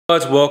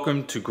Guys,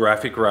 welcome to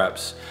Graphic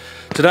Wraps.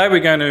 Today we're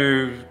going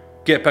to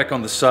get back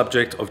on the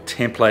subject of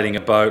templating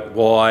a boat,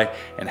 why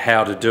and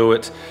how to do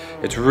it.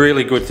 It's a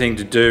really good thing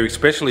to do,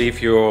 especially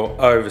if you're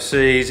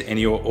overseas and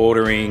you're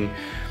ordering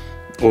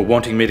or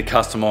wanting me to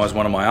customize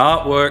one of my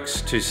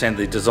artworks to send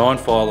the design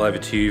file over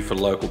to you for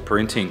local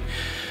printing.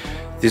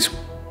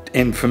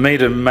 And for me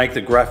to make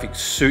the graphics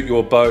suit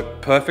your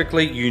boat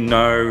perfectly, you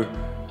know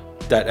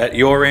that at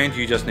your end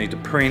you just need to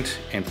print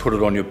and put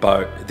it on your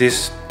boat.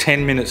 This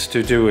 10 minutes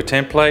to do a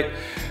template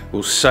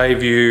will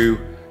save you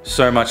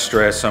so much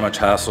stress, so much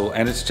hassle,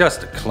 and it's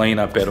just a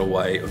cleaner, better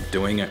way of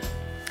doing it.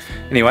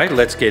 Anyway,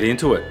 let's get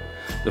into it.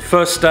 The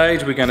first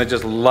stage, we're going to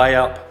just lay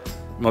up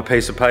my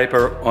piece of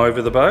paper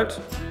over the boat.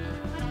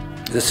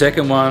 The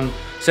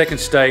second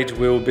stage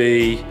will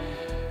be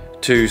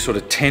to sort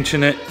of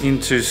tension it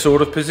into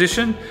sort of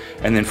position,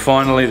 and then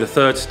finally the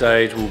third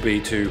stage will be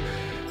to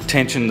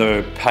tension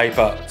the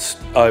paper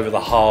over the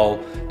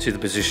hull to the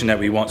position that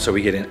we want so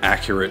we get an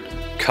accurate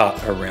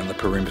cut around the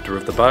perimeter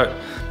of the boat.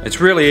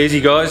 It's really easy,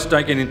 guys,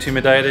 don't get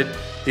intimidated.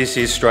 This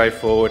is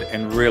straightforward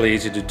and really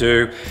easy to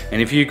do.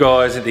 And if you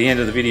guys at the end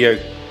of the video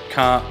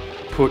can't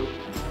put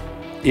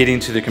it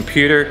into the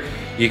computer,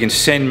 you can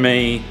send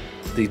me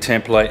the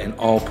template and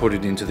I'll put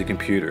it into the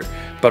computer.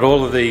 But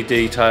all of the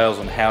details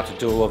on how to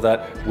do all of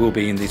that will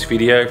be in this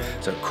video.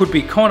 So it could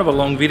be kind of a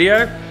long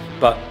video,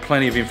 but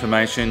plenty of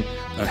information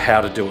on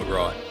how to do it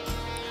right.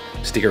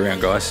 Stick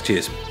around, guys.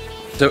 Cheers.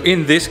 So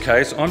in this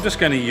case, I'm just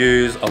going to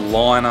use a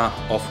liner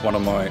off one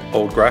of my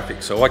old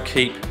graphics. So I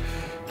keep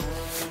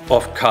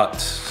offcuts.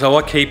 So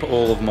I keep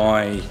all of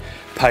my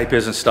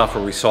papers and stuff for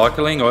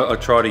recycling. I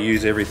try to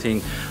use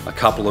everything a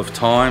couple of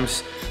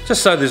times,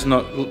 just so there's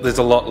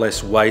a lot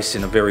less waste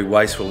in a very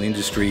wasteful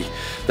industry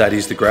that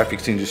is the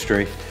graphics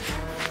industry.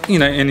 You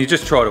know, and you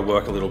just try to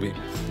work a little bit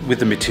with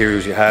the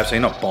materials you have, so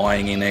you're not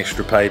buying in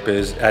extra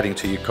papers, adding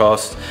to your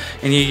costs,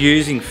 and you're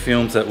using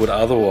films that would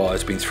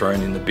otherwise be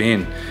thrown in the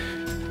bin.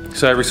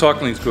 So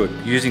recycling is good.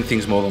 Using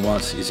things more than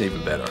once is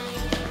even better.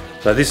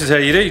 So this is how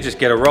you do. You just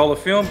get a roll of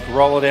film,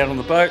 roll it out on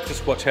the boat,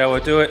 just watch how I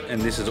do it,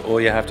 and this is all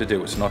you have to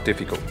do. It's not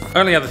difficult.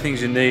 Only other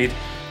things you need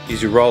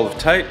is your roll of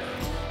tape.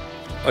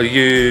 I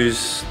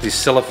use this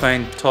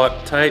cellophane type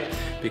tape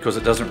because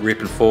it doesn't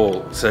rip and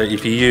fall. So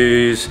if you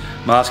use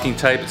masking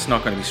tape, it's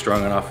not going to be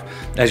strong enough.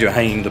 As you're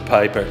hanging the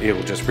paper, it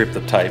will just rip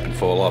the tape and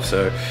fall off.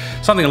 So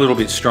something a little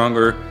bit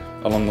stronger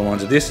along the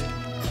lines of this.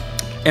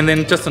 And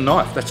then just a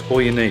knife, that's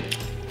all you need.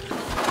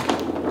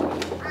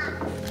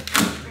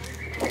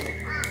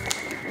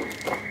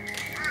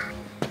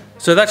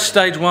 So that's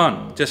stage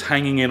one, just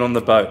hanging it on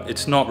the boat.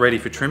 It's not ready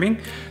for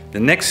trimming. The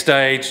next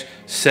stage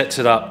sets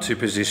it up to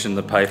position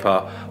the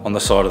paper on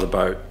the side of the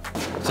boat.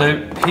 So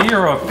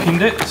here I've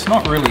pinned it. It's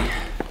not really,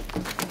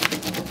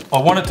 I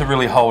want it to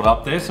really hold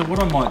up there. So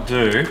what I might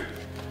do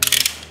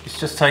is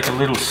just take a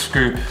little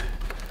scoop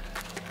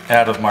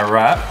out of my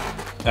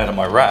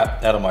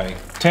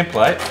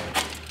template.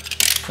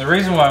 The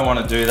reason why I want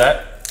to do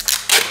that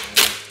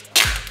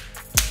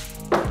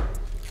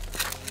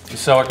is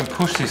so I can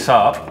push this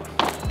up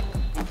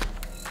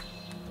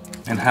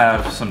and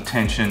have some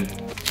tension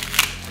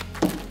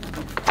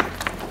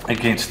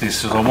against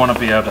this, because I want to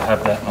be able to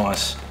have that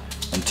nice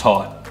and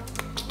tight.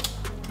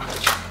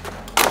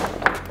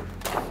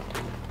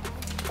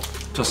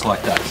 Just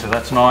like that. So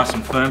that's nice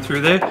and firm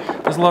through there.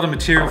 There's a lot of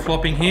material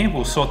flopping here.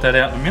 We'll sort that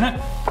out in a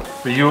minute.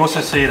 But you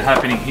also see it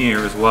happening here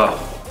as well.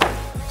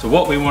 So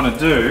what we want to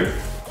do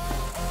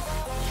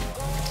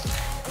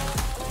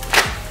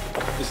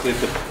is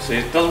lift it. See,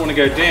 it doesn't want to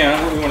go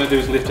down. What we want to do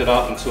is lift it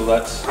up until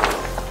that's,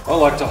 I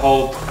like to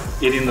hold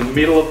it in the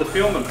middle of the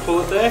film and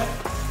pull it there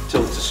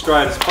until it's as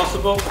straight as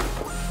possible.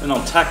 Then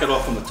I'll tack it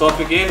off on the top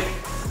again.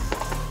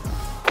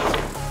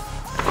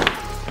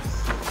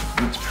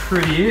 That's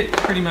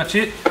pretty much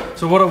it.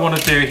 So what I want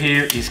to do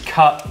here is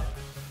cut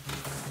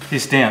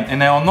this down. And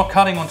now I'm not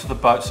cutting onto the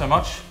boat so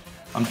much,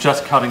 I'm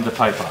just cutting the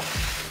paper.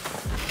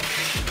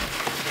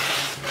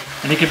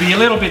 And it can be a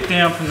little bit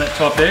down from that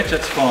top edge,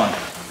 that's fine.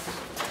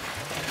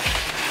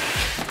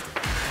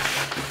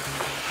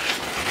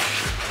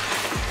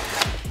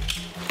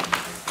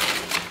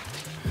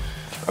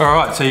 All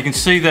right, so you can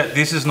see that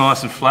this is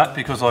nice and flat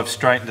because I've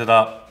straightened it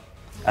up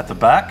at the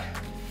back,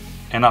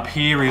 and up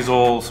here is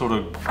all sort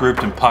of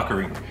grouped and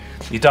puckering.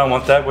 You don't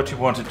want that. What you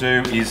want to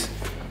do is,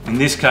 in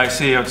this case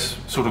here, it's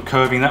sort of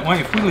curving that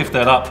way. If we lift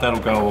that up, that'll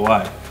go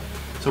away.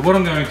 So what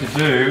I'm going to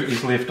do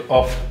is lift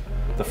off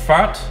the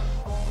front,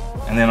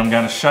 and then I'm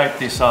going to shape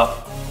this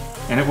up,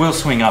 and it will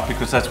swing up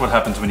because that's what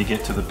happens when you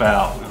get to the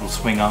bow. It'll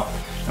swing up,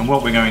 and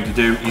what we're going to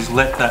do is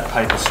let that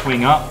paper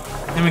swing up,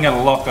 then we're going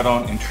to lock it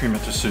on and trim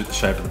it to suit the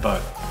shape of the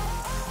boat.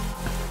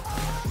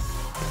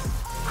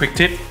 Quick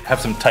tip,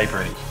 have some tape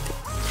ready.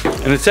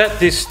 And it's at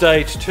this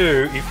stage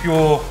too, if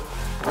you've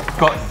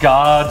got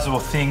guards or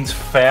things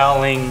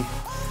fouling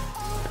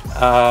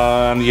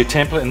your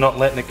template and not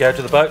letting it go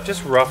to the boat,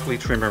 just roughly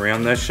trim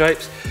around those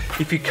shapes.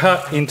 If you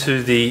cut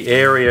into the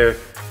area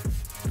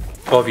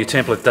of your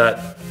template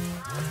that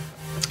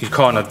you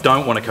kind of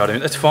don't want to cut in,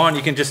 that's fine,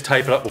 you can just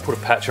tape it up or put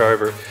a patch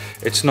over it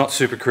It's not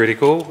super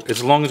critical.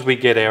 As long as we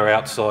get our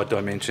outside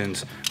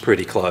dimensions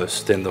pretty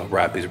close, then the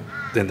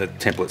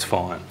template's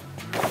fine.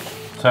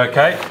 So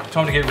okay,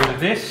 time to get rid of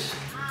this.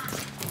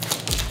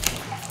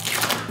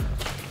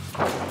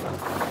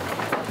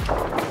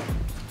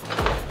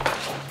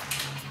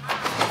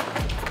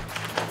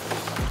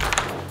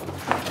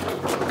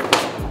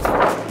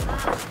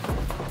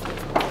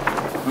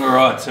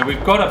 Alright, so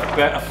we've got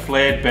a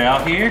flared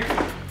bow here.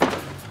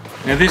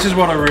 Now this is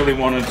what I really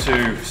wanted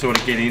to sort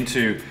of get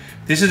into.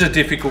 This is a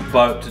difficult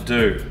boat to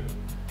do,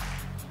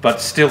 but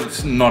still it's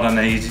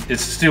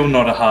still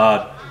not a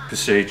hard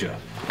procedure.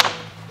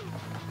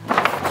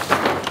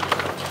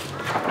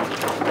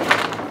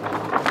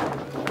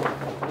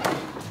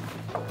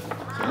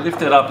 So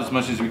lift it up as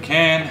much as we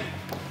can.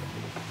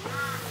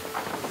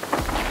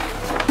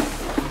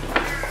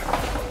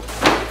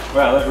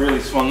 Wow, that really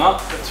swung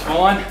up, that's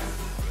fine.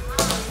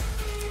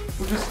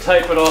 We'll just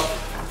tape it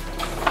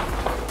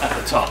off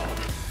at the top.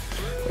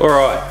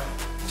 Alright,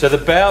 so the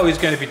bow is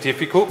going to be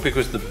difficult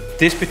because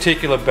this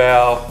particular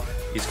bow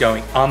is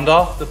going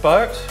under the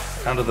boat,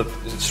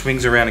 it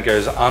swings around and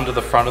goes under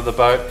the front of the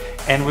boat,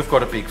 and we've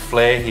got a big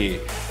flare here.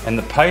 And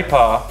the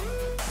paper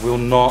will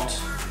not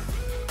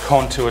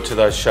contour to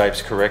those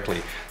shapes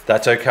correctly.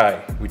 That's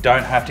okay. We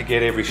don't have to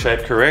get every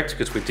shape correct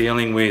because we're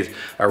dealing with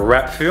a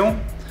wrap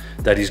film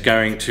that is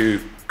going to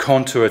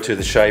contour to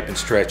the shape and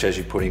stretch as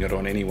you're putting it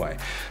on anyway.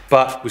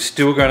 But we're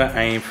still going to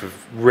aim for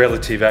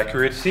relative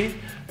accuracy.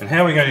 And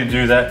how we're going to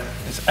do that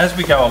is as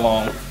we go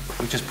along,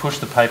 we just push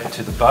the paper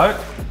to the boat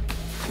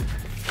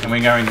and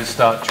we're going to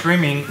start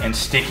trimming and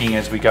sticking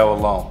as we go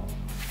along.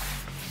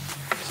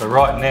 So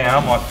right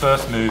now, my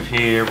first move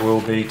here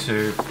will be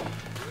to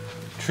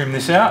trim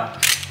this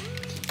out.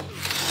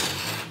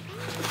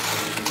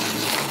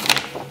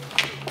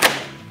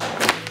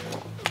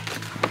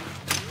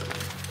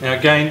 Now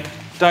again,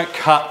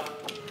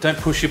 don't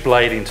push your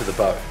blade into the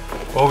boat.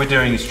 All we're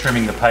doing is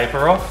trimming the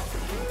paper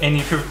off. And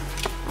if your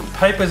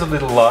paper's a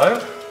little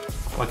low,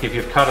 like if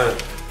you've cut a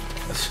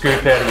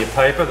scoop out of your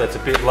paper that's a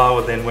bit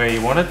lower than where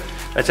you want it,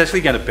 that's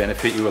actually going to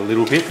benefit you a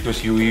little bit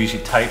because you'll use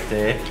your tape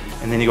there,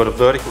 and then you've got a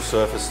vertical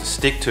surface to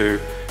stick to,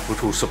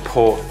 which will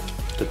support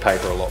the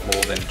paper a lot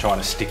more than trying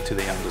to stick to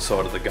the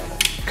underside of the gunnel.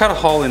 Cut a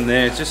hole in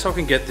there just so I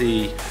can get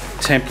the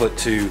template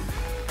to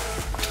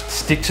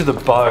stick to the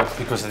boat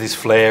because this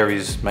flare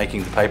is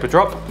making the paper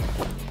drop.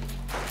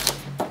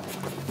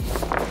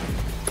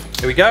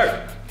 There we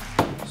go.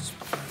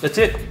 That's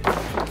it.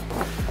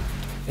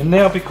 And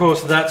now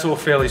because that's all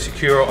fairly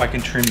secure, I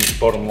can trim this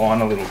bottom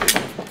line a little bit.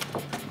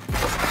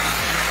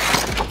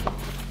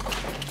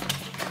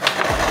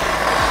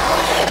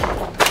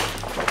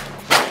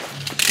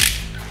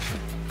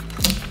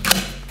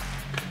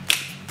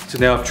 So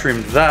now I've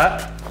trimmed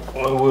that,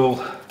 I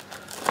will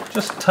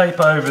just tape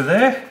over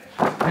there.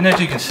 And as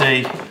you can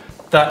see,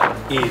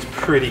 that is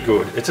pretty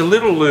good. It's a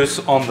little loose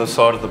on the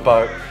side of the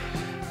boat.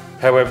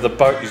 However, the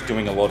boat is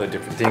doing a lot of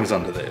different things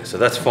under there, so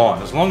that's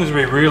fine. As long as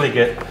we really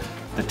get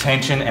the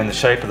tension and the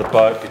shape of the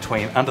boat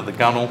between under the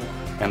gunnel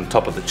and the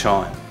top of the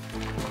chine.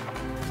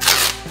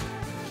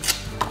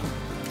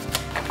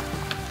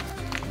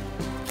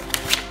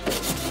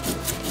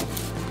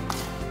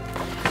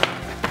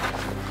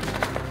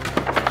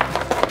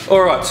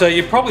 All right, so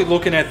you're probably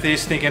looking at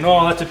this thinking,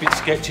 oh, that's a bit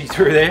sketchy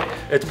through there.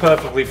 It's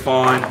perfectly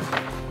fine.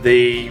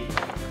 The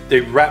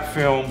wrap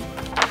film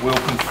will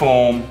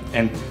conform,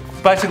 and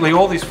basically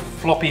all this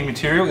floppy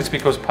material is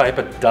because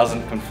paper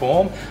doesn't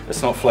conform.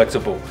 It's not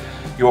flexible.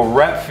 Your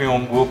wrap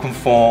film will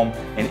conform,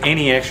 and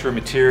any extra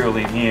material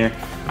in here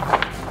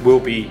will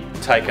be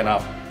taken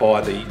up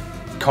by the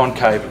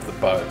concave of the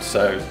boat.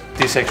 So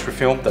this extra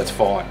film, that's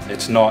fine.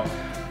 It's not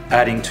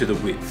adding to the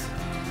width,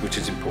 which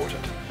is important.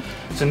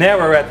 So now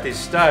we're at this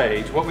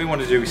stage, what we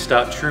want to do is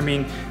start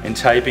trimming and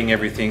taping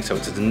everything so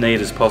it's as neat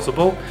as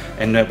possible,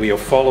 and that we are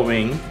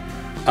following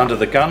under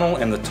the gunnel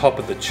and the top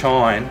of the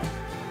chine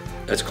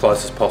as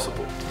close as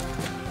possible.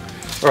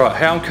 All right,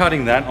 how I'm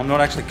cutting that, I'm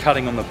not actually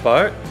cutting on the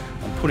boat.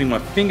 I'm putting my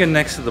finger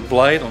next to the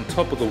blade on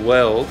top of the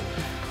weld,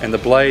 and the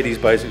blade is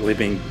basically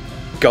being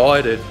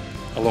guided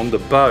along the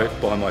boat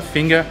by my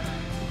finger,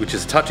 which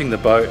is touching the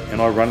boat,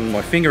 and I run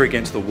my finger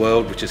against the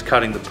weld, which is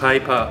cutting the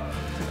paper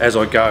as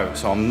I go,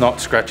 so I'm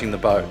not scratching the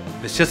boat.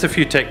 There's just a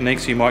few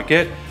techniques you might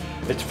get.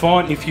 It's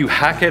fine if you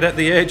hack it at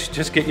the edge,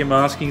 just get your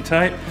masking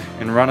tape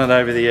and run it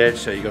over the edge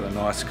so you've got a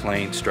nice,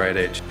 clean, straight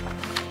edge.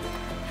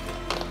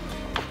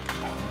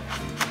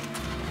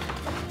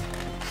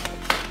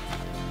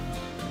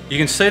 You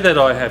can see that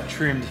I have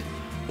trimmed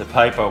the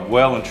paper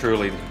well and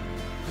truly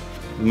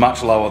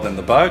much lower than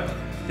the boat.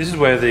 This is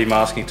where the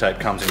masking tape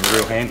comes in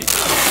real handy.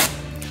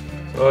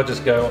 So I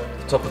just go up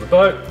the top of the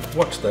boat,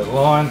 watch that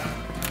line.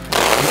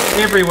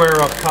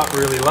 Everywhere I've cut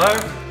really low,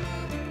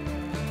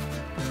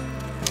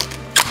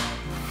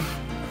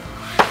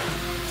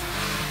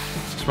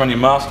 just run your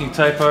masking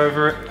tape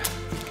over it.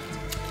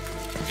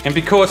 And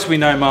because we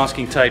know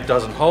masking tape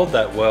doesn't hold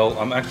that well,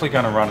 I'm actually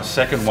going to run a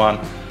second one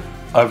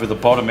over the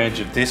bottom edge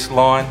of this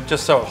line,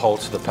 just so it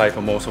holds to the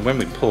paper more. So when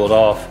we pull it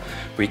off,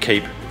 we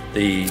keep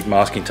the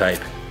masking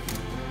tape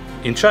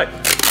in shape.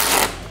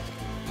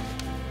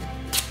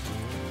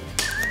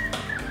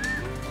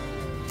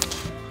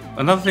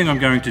 Another thing I'm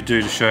going to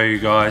do to show you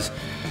guys,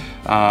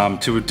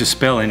 to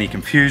dispel any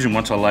confusion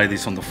once I lay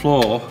this on the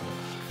floor,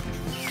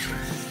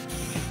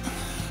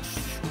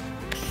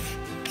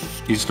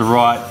 is to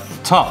write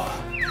top.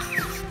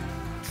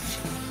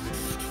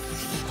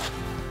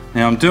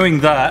 Now I'm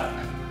doing that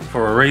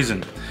for a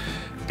reason,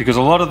 because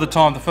a lot of the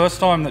time, the first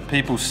time that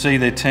people see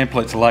their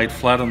templates laid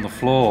flat on the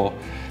floor,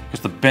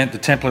 because the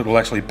template will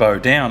actually bow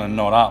down and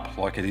not up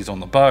like it is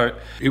on the boat,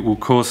 it will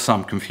cause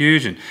some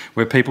confusion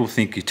where people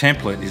think your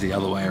template is the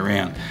other way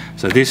around.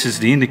 So this is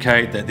to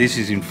indicate that this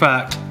is in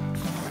fact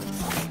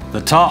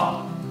the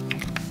top.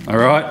 All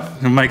right,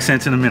 it'll make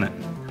sense in a minute.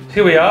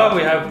 Here we are,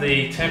 we have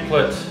the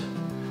template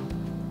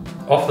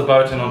off the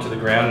boat and onto the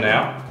ground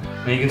now.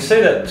 And you can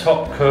see that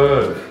top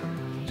curve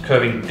is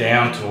curving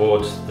down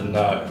towards the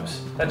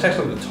nose. That's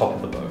actually the top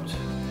of the boat.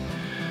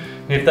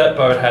 If that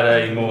boat had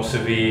a more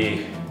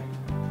severe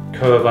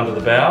curve under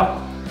the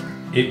bow,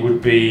 it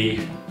would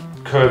be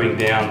curving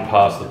down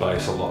past the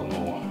base a lot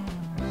more.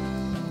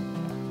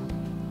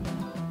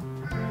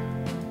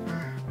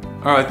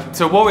 All right,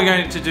 so what we're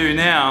going to do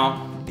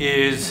now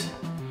is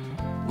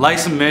lay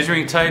some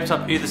measuring tapes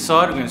up either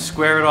side. We're going to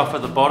square it off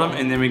at the bottom,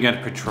 and then we're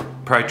going to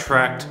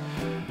protract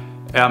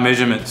our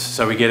measurements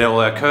so we get all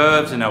our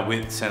curves and our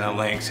widths and our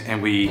lengths,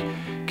 and we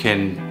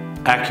can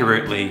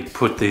accurately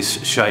put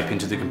this shape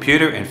into the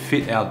computer and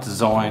fit our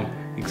design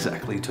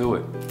exactly to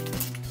it.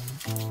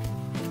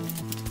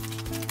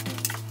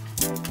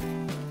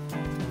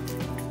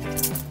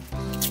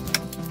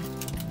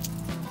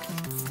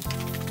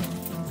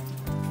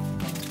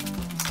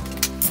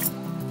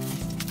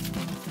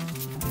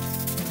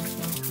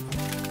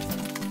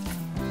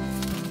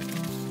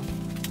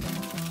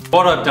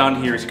 What I've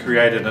done here is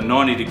created a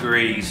 90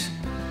 degrees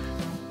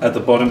at the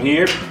bottom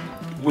here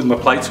with my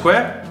plate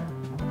square.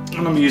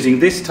 And I'm using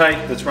this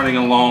tape that's running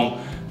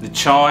along the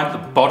chine, the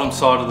bottom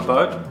side of the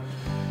boat.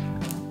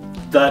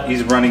 That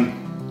is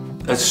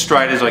running as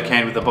straight as I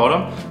can with the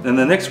bottom. Then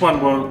the next one,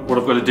 what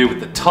I've got to do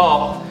with the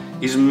top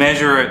is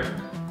measure it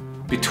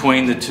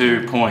between the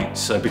 2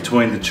 points. So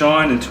between the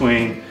chine and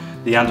between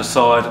the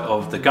underside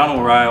of the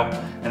gunnel rail,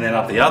 and then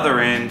up the other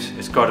end,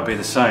 it's got to be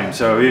the same.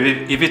 So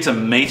if it's a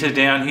meter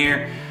down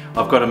here,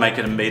 I've got to make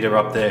it a meter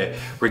up there,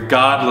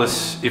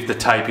 regardless if the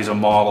tape is a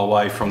mile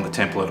away from the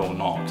template or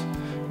not.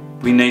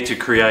 We need to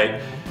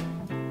create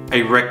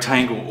a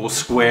rectangle or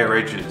square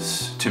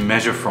edges to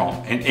measure from.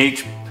 And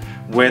each,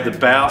 where the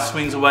bow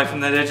swings away from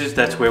that edges,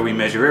 that's where we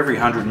measure every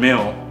 100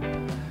 mil,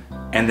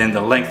 and then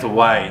the length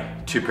away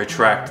to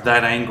protract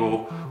that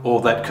angle or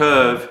that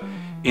curve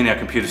in our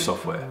computer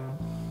software.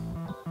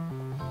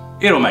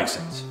 It'll make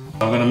sense.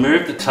 I'm going to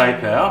move the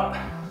tape out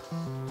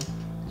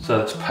so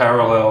it's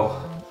parallel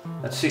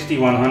at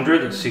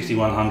 6100 at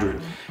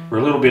 6100. We're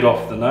a little bit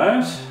off the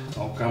nose.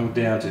 I'll come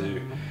down to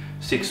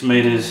 6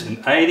 meters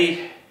and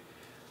 80,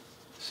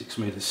 6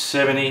 meters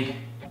 70.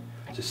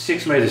 So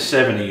 6 meters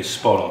 70 is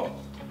spot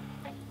on.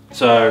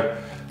 So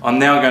I'm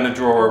now going to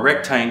draw a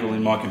rectangle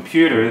in my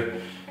computer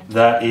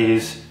that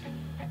is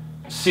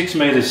 6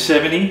 meters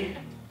 70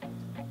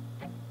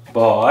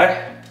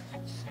 by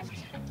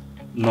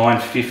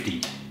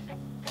 950,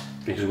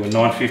 because we're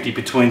 950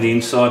 between the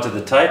insides of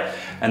the tape,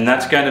 and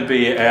that's going to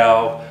be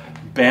our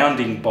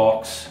bounding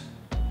box,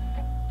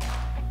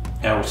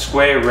 our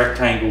square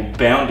rectangle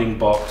bounding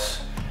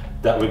box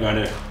that we're going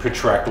to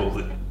protract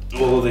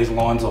all of these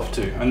lines off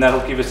to, and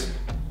that'll give us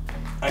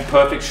a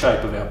perfect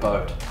shape of our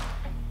boat.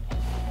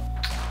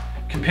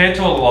 Compared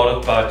to a lot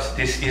of boats,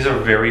 this is a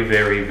very,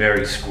 very,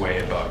 very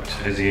square boat,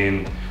 as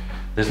in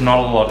there's not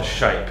a lot of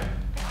shape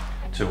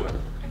to it.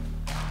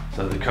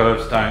 So the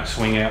curves don't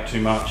swing out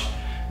too much.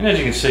 And as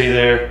you can see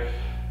there,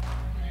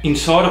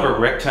 inside of a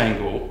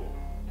rectangle,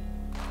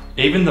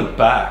 even the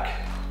back,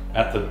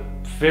 at the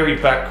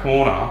very back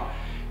corner,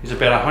 is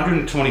about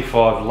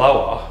 125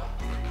 lower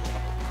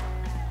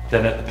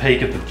than at the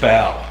peak of the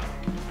bow.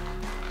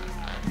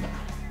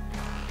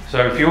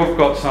 So if you've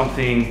got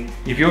something,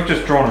 if you've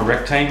just drawn a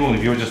rectangle and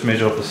if you've just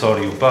measured off the side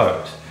of your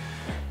boat,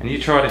 and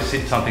you try to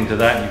sit something to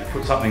that and you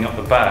put something up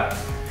the back,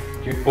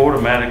 you're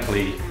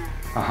automatically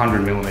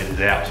 100 millimeters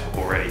out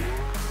already.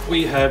 What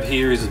we have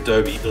here is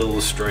Adobe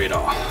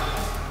Illustrator.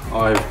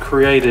 I've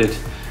created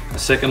a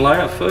second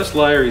layer. The first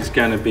layer is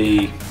going to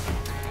be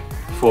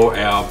for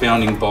our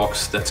bounding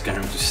box that's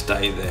going to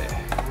stay there.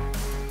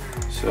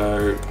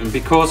 So, and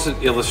because in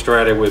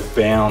Illustrator we're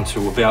bound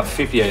to about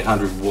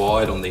 5800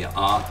 wide on the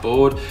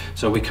artboard,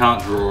 so we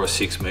can't draw a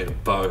 6 meter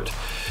boat.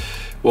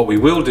 What we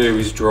will do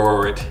is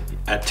draw it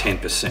at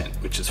 10%,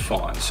 which is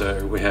fine.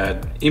 So we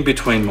had, in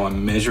between my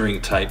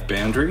measuring tape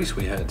boundaries,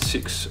 we had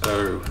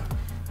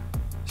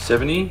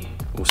 6070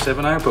 or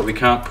 70, but we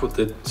can't put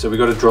the, so we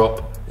got to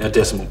drop our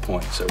decimal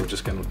point. So we're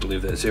just going to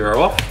leave that 0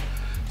 off,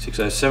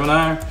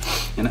 6070,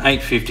 and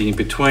 850 in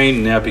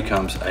between now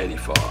becomes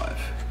 85.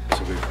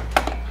 So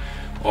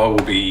I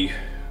will be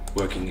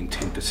working in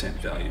 10%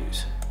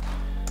 values.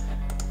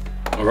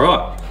 All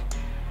right.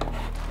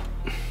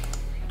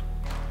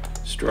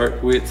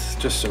 stroke width,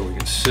 just so we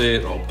can see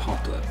it. I'll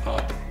pump that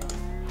up.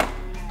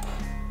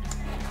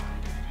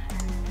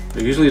 I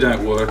usually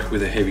don't work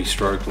with a heavy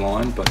stroke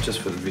line, but just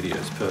for the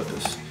video's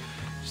purpose.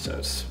 So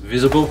it's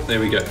visible, there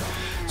we go.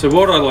 So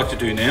what I like to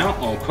do now,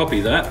 I'll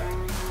copy that,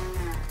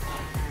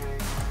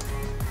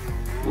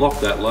 lock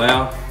that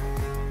layer,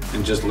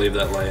 and just leave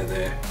that layer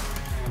there.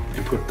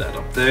 And put that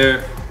up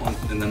there,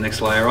 and the next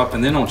layer up,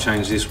 and then I'll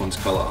change this one's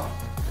color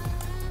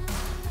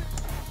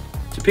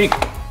to pink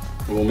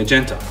or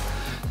magenta.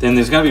 Then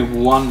there's going to be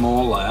one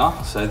more layer.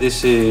 So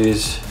this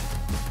is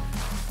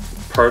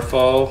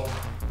profile.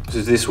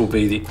 So this will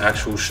be the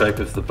actual shape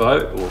of the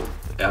boat or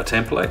our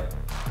template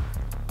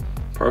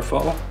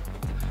profile.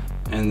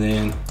 And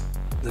then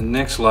the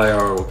next layer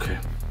I will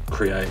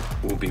create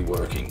will be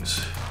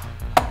workings.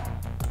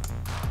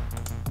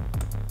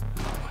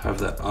 Have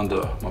that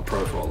under my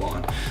profile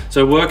line.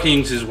 So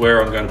workings is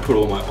where I'm going to put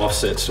all my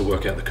offsets to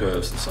work out the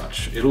curves and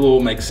such. It'll all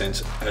make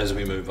sense as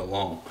we move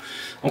along.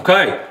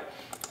 Okay,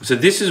 so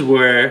this is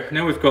where,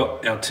 now we've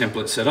got our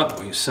template set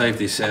up, we save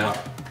this out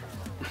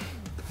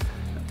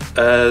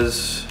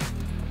as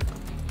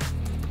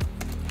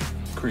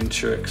green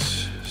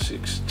checks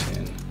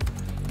 610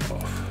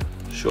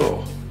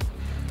 offshore.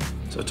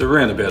 So it's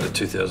around about a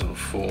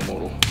 2004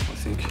 model, I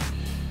think.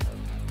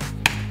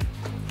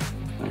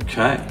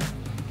 Okay.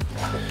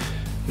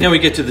 Now we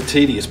get to the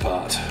tedious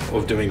part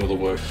of doing all the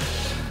work.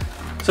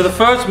 So the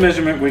first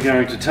measurement we're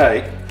going to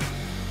take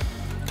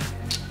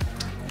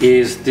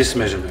is this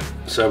measurement.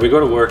 So we've got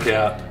to work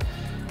out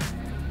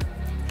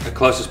the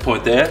closest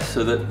point there,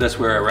 so that's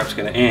where our wrap's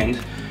going to end.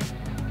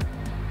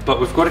 But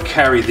we've got to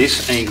carry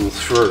this angle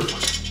through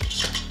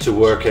to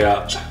work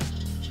out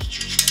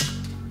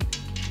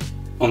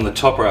on the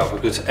top rail,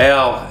 because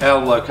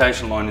our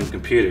location line in the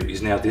computer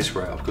is now this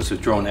rail because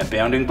we've drawn that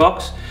bounding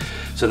box.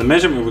 So the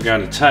measurement we're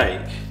going to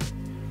take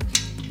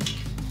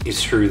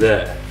is through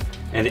there,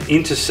 and it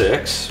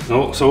intersects.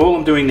 So all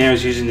I'm doing now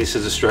is using this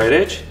as a straight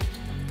edge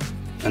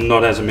and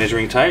not as a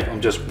measuring tape. I'm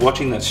just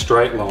watching that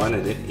straight line,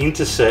 and it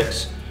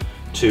intersects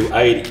to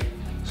 80.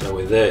 So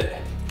we're there.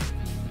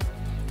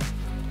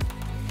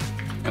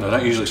 And I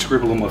don't usually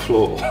scribble on my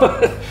floor.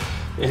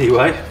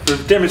 Anyway, for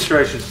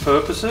demonstration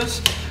purposes,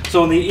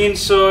 so on the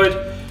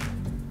inside,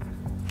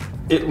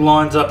 it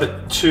lines up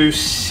at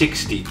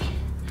 260.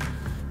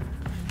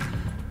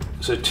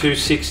 So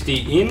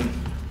 260 in,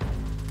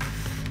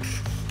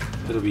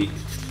 it'll be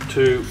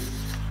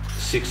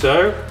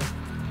 260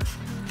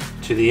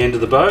 to the end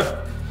of the boat,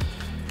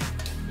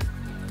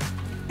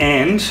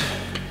 and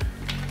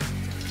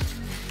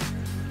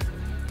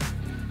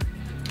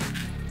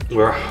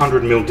we're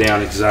 100 mil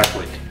down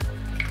exactly.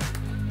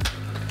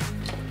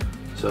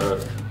 So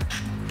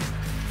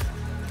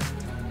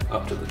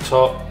up to the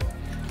top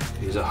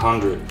is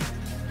 100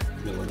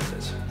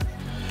 millimeters.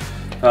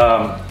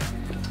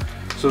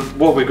 So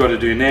what we've got to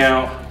do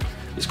now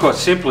is quite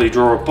simply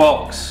draw a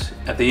box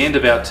at the end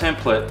of our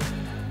template,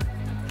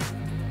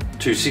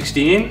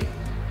 260 in,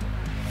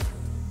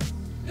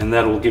 and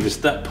that'll give us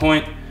that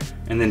point,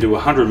 and then do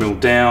 100 mil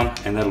down,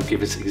 and that'll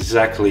give us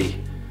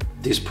exactly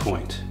this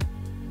point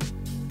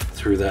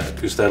through that,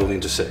 because that'll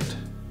intersect.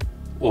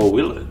 Or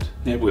will it?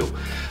 It will.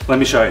 Let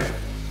me show you.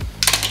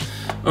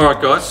 All right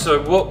guys,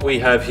 so what we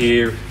have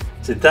here,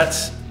 so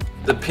that's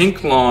the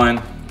pink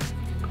line.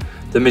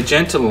 The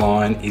magenta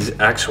line is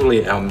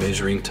actually our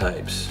measuring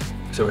tapes.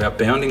 So our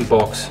bounding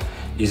box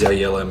is our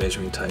yellow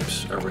measuring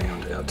tapes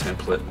around our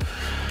template.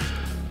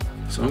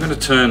 So I'm going to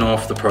turn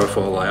off the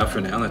profile layer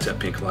for now, that's our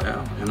pink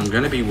layer, and I'm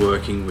going to be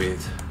working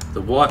with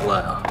the white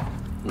layer,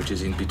 which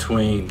is in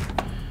between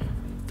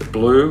the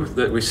blue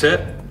that we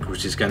set,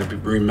 which is going to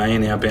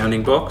remain our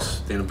bounding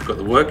box. Then we've got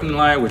the working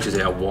layer, which is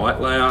our white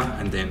layer,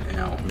 and then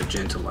our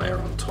magenta layer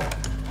on top.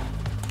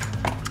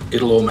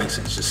 It'll all make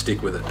sense, just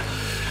stick with it.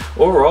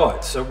 All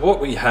right, so what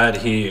we had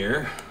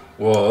here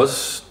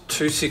was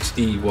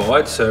 260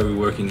 wide, so we're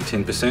working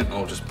 10%.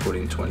 I'll just put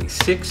in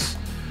 26,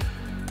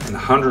 and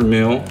 100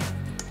 mil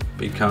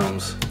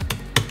becomes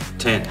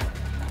 10.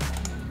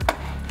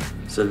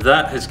 So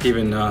that has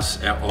given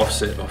us our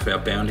offset off our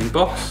bounding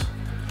box.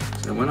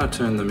 So when I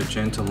turn the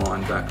magenta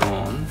line back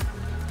on,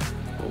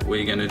 what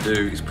we're going to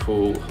do is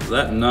pull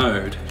that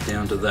node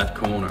down to that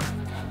corner.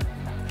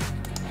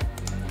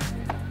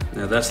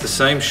 Now that's the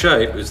same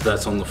shape as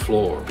that's on the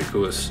floor,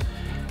 because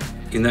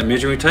in that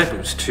measuring tape it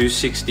was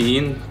 260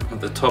 in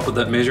at the top of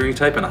that measuring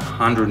tape and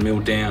 100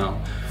 mil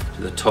down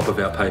to the top of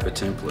our paper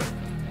template.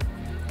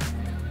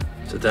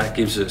 So that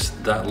gives us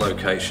that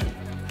location,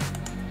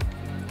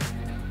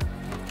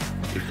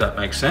 if that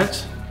makes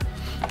sense.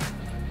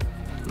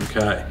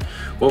 Okay.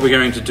 What we're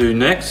going to do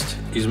next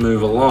is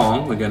move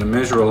along. We're going to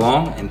measure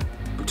along and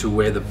to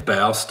where the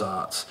bow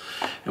starts.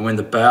 And when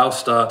the bow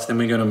starts, then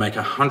we're going to make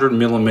 100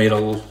 millimeter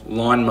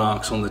line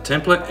marks on the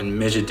template and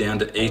measure down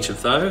to each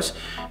of those.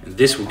 And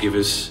this will give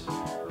us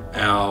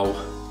our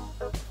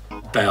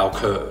bow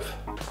curve.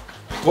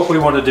 What we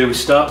want to do is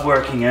start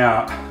working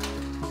out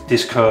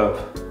this curve.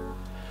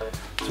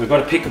 So we've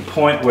got to pick a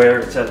point where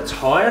it's at its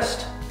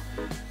highest.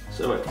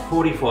 So at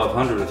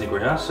 4,500 I think we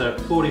are, so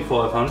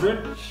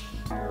 4,500.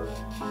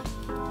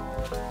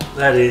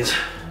 that is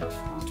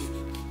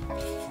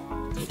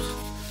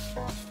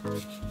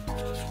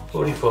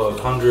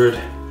 4,500,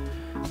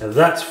 and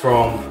that's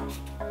from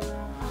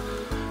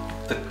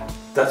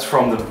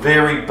the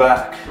very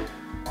back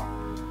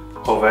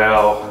of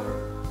our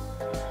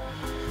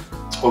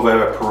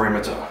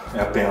perimeter,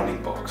 our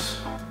bounding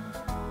box.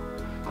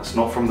 It's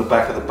not from the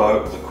back of the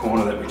boat, the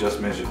corner that we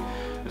just measured.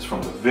 It's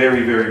from the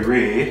very, very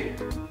rear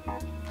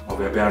of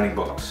our bounding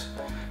box.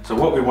 So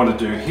what we want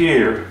to do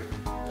here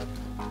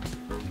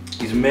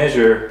is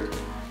measure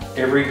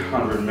every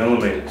 100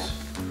 millimeters.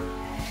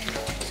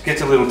 It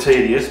gets a little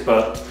tedious,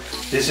 but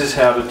this is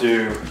how to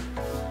do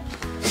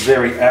a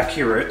very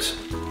accurate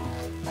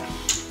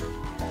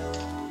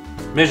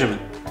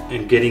measurement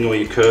and getting all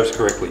your curves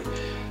correctly.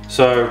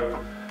 So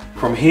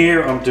from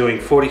here I'm doing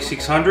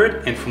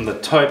 4,600, and from the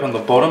tape on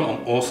the bottom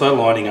I'm also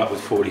lining up with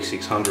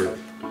 4,600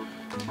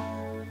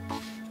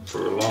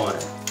 for a line.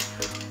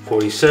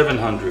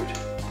 4,700,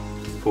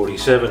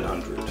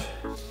 4,700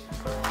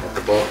 at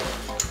the bottom.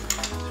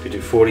 If you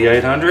do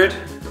 4,800,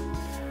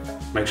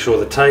 make sure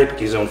the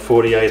tape is on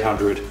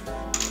 4,800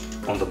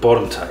 on the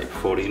bottom tape,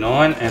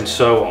 49, and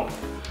so on.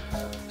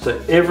 So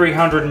every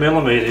 100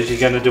 millimeters you're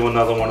going to do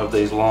another one of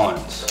these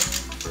lines.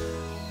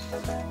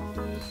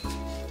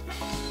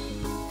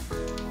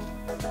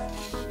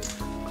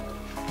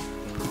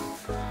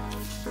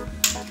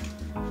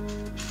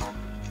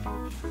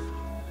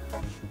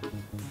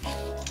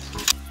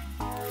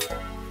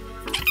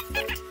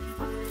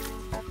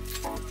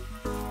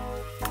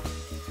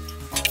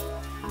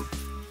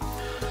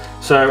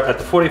 So at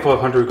the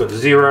 4,500 we've got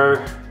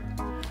 0.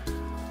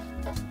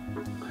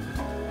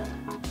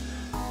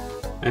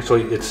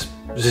 Actually it's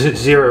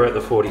 0 at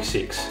the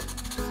 46.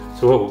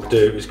 So what we'll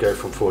do is go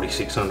from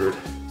 4,600.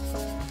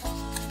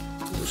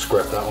 We'll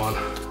scrap that one.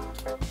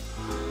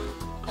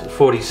 So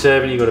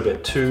 47, you've got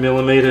about 2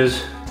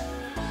 millimeters.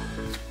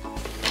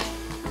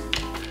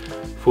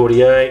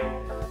 48,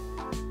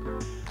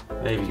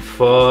 maybe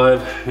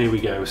 5. Here we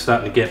go, we're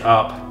starting to get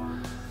up.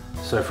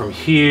 So from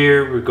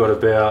here we've got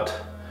about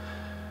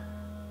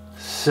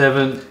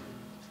 7,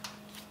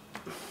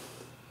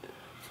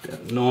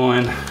 about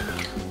 9,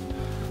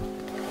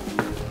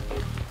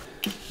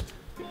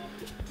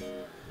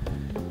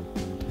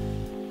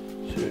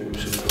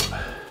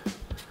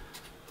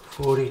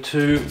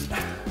 42,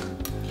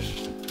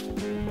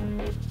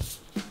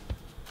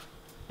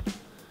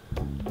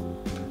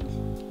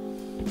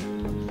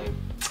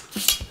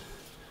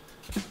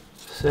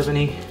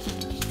 70,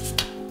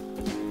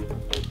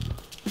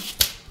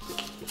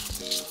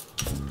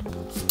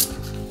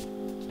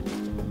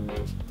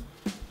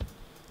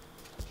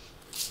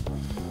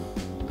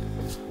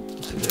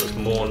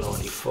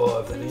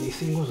 95 than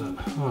anything, was it?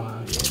 Oh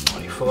no, yeah,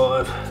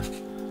 95.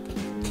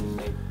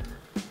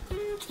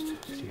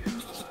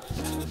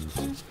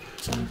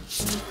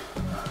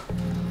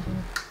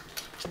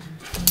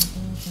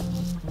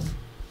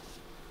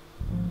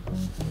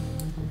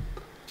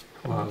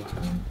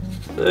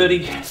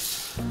 30.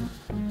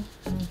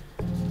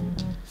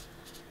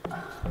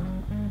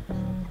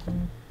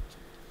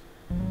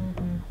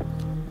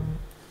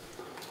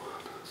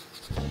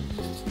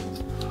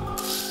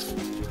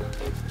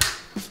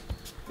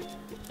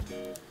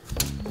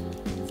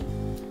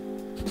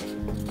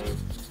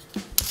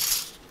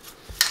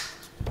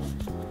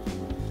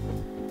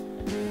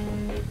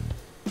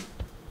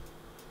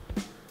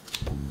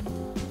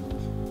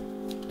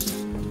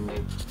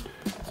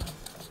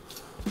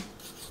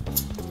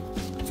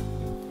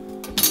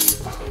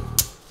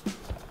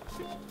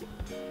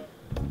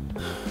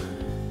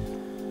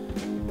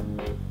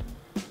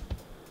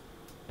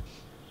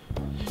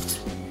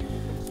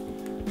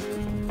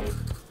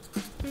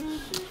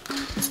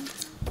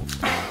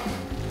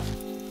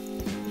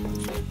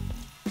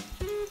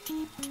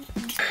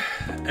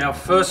 Our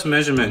first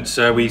measurement,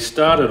 so we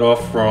started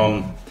off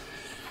from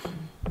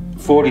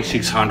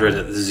 4,600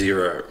 at the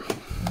 0.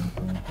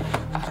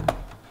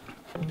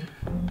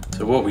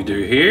 So what we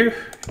do here,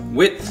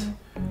 width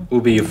will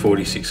be your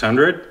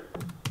 4,600.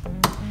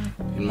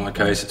 In my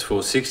case it's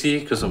 460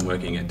 because I'm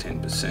working at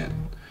 10%.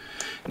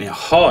 Now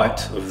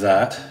height of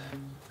that,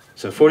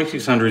 so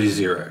 4,600 is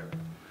 0.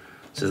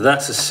 So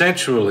that's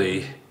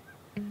essentially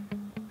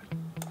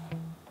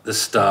the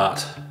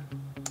start.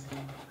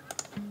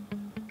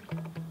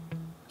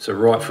 So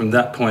right from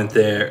that point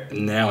there,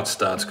 now it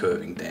starts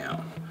curving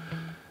down.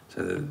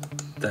 So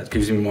that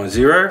gives me my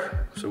 0.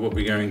 So what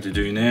we're going to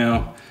do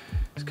now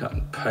is cut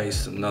and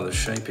paste another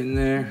shape in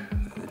there.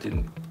 It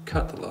didn't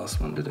cut the last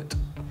one, did it?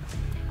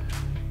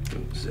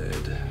 Z.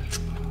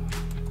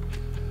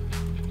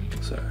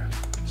 So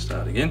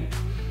start again.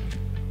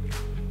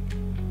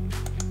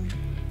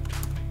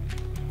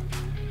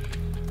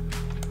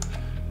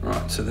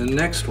 Right, so the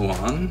next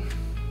one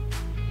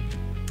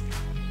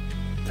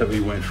that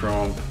we went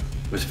from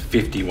was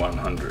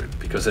 5,100,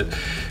 because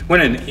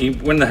when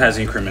it has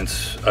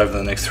increments over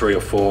the next 3 or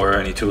 4,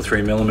 only 2 or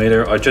 3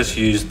 millimeter, I just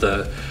used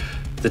the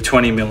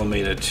 20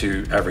 millimeter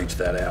to average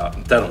that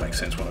out. That'll make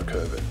sense when I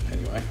curve it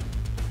anyway.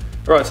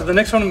 All right, so the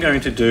next one I'm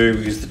going to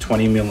do is the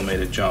 20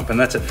 millimeter jump, and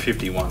that's at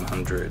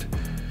 5,100.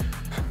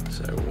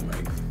 So we'll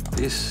make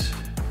this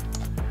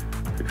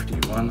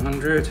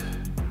 5100.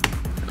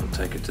 It'll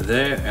take it to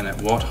there, and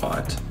at what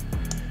height?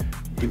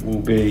 It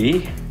will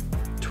be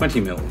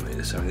 20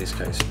 millimeters, so in this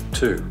case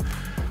 2.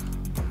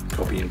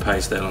 Copy and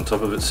paste that on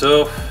top of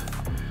itself.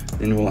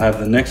 Then we'll have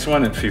the next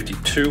one at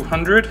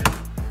 5200.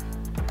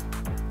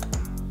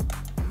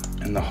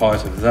 And the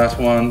height of that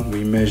one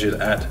we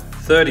measured at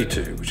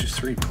 32, which is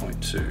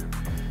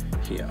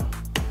 3.2 here.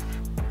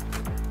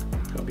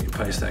 Copy and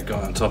paste that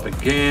guy on top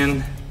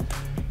again.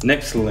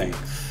 Next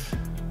length,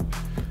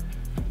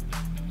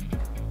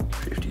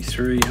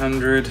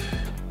 5300.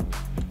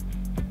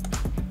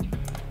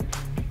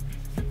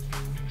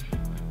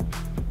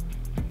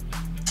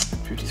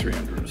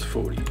 Is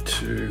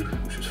 42,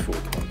 which is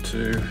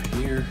 4.2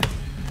 here.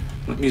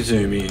 Let me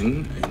zoom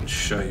in and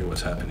show you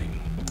what's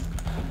happening.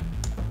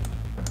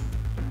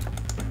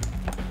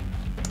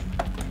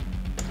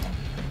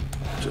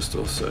 Just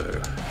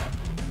also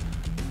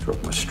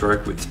drop my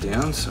stroke width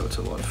down so it's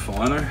a lot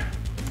finer.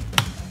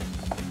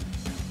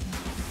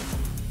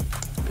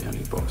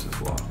 Bounding box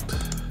is locked.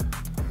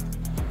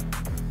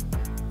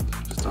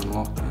 Just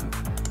unlock that.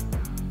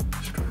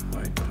 Stroke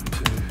weight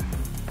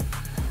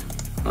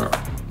 2.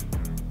 Alright.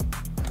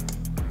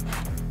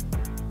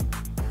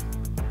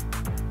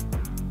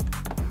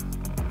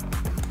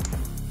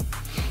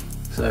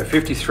 So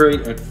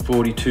 53 at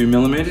 42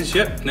 millimeters,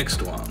 yep,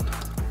 next one.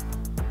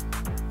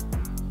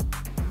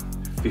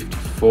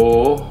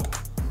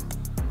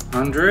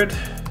 5400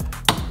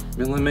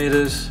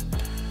 millimeters.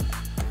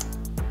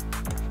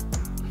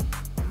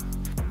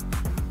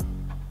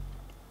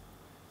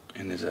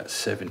 And there's that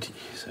 70,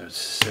 so it's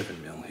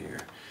 7 mil here.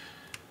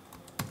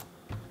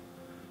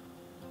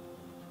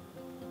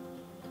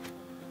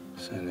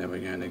 So now we're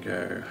going to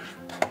go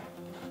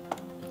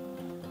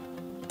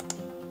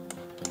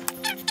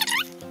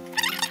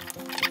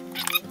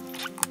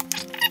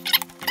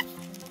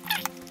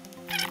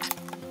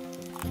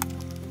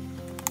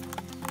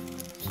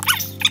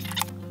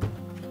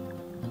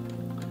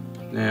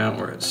now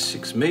we're at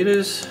 6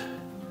 meters.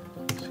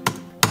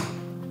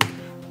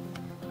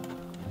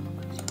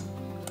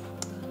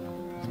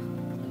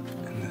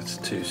 And that's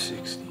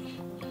 260.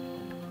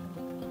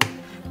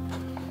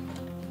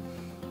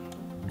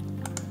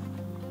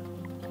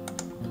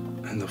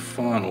 And the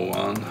final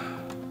one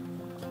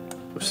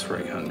was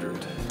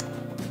 300,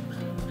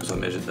 because I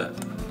measured that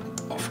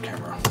off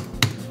camera.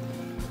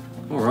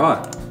 All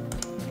right.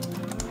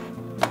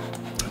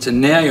 So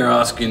now you're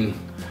asking,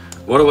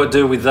 what do I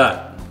do with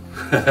that?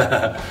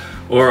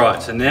 All right,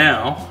 so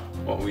now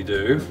what we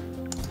do,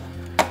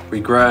 we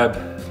grab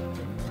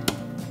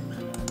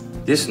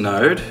this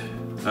node.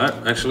 No,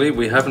 actually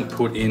we haven't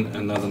put in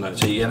another node.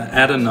 So you're gonna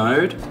add a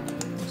node.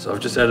 So I've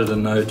just added a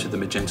node to the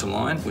magenta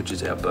line, which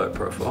is our boat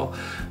profile.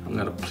 I'm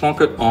gonna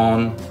plonk it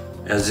on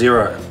our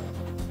 0.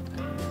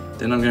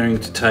 Then I'm going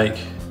to take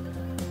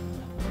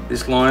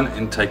this line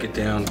and take it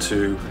down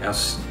to our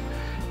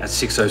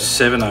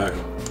 6070.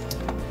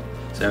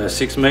 So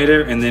 6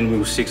 meter, and then we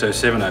were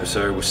 6070,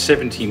 so we're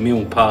 70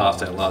 mil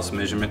past our last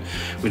measurement,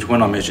 which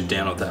when I measured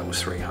down at that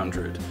was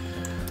 300.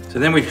 So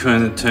then we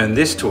can turn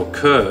this to a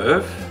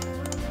curve.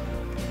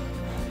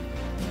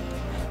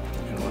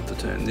 And I want to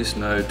turn this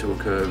node to a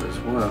curve as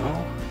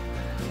well.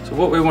 So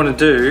what we want to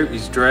do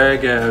is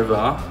drag over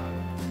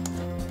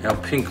our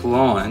pink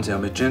lines, our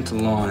magenta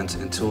lines,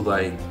 until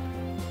they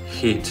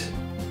hit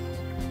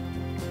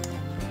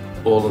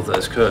all of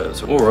those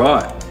curves. All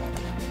right.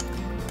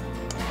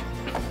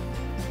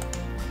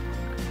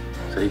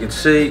 So you can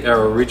see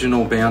our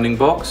original bounding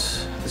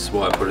box. This is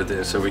why I put it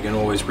there, so we can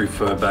always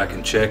refer back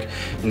and check.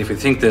 And if we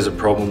think there's a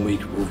problem,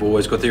 we've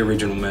always got the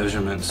original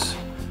measurements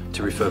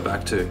to refer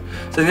back to.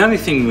 So the only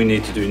thing we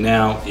need to do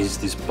now is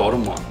this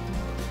bottom one.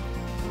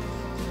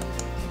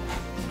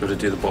 Got to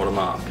do the bottom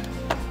arc.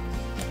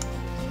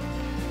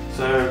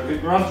 So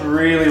it runs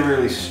really,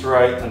 really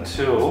straight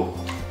until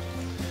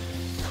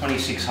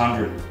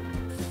 2600.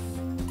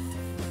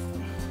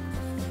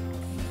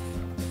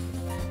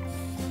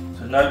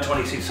 Node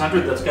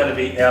 2600, that's going to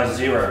be our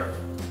 0.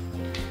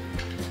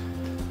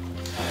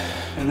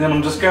 And then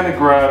I'm just going to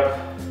grab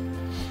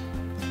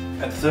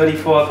at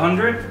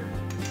 3500.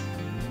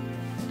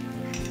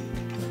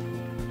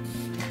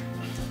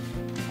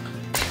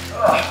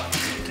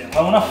 Get down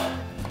low enough.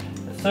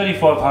 At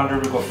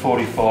 3500 we've got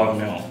 45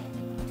 mil.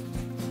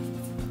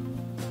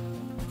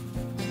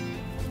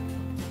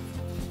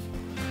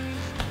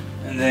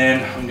 And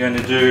then I'm going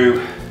to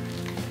do,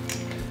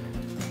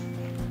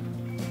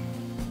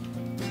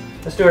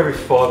 let's do every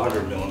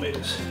 500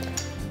 millimeters.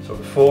 So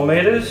 4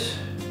 meters,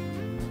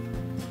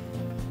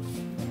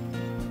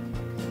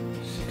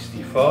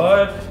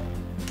 65,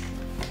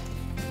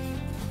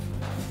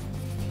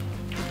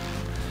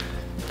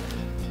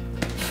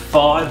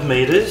 5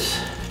 meters,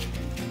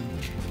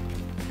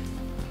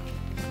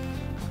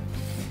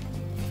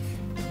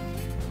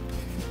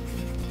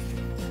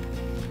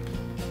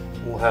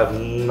 we'll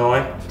have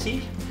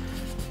 90,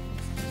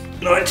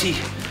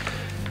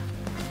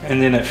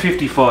 and then at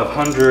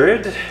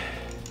 5500,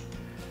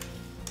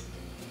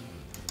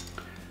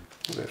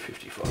 we'll go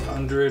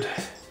 5500,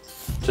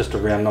 just to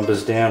round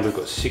numbers down, we've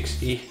got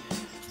 60,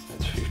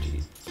 that's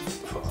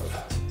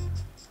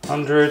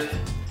 5500,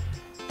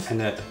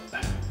 and at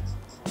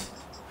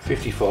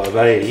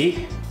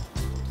 5580,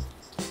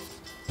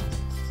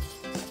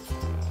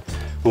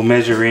 we'll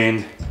measure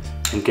in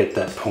and get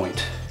that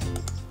point.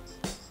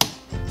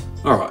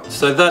 All right,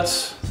 so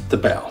that's the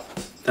bow.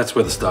 That's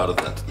where the start of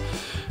that.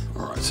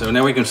 All right, so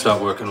now we can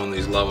start working on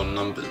these lower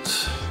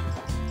numbers.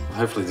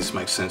 Hopefully this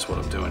makes sense what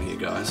I'm doing here,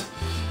 guys.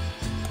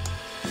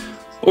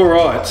 All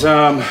right,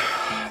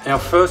 our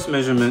first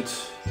measurement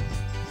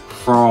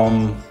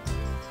from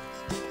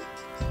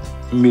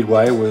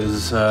midway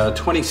was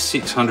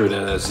 2600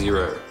 at our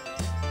 0.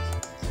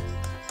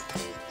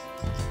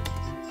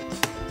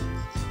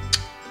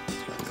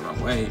 Going the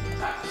wrong way,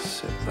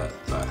 set that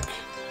back.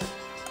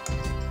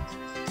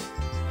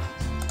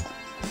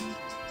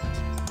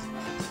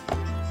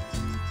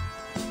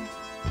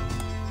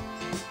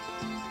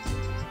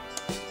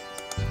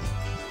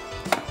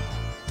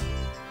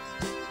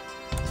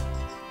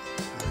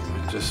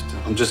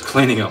 I'm just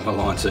cleaning up my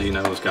line so you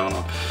know what's going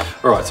on.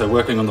 All right, so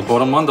working on the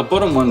bottom one. The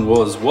bottom one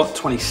was what?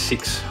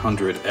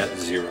 2600 at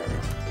 0.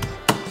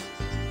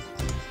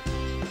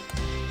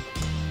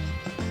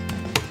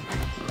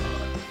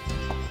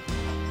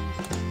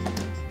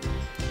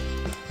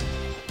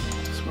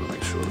 Just want to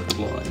make sure that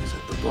line is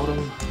at the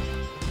bottom.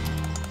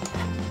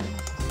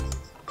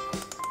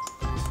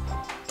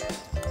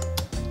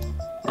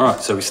 All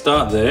right, so we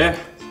start there.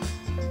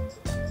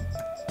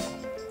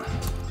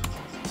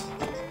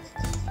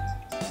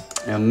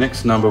 Our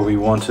next number we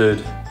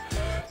wanted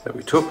that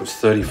we took was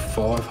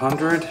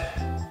 3500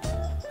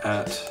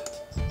 at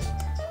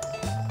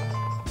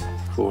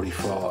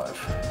 45.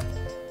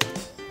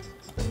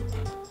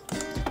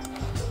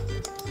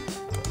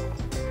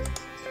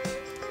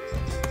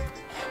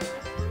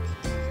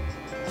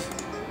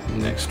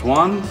 Next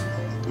one,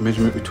 the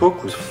measurement we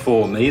took was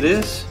 4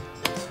 meters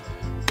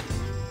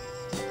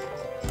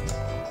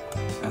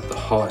at the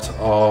height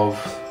of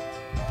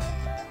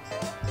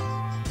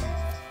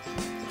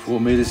 4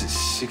 meters is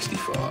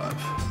 65.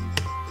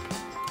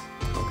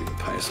 Copy and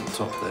paste on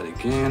top of that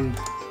again.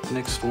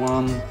 Next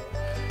one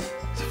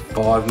is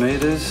 5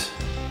 meters.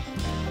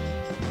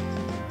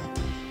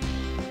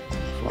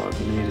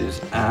 5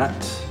 meters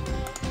at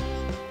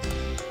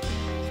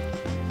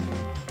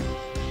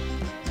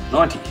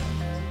 90.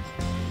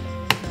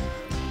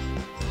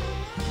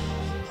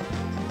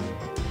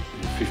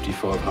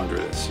 5500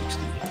 at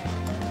 60.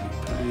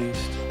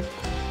 Paste.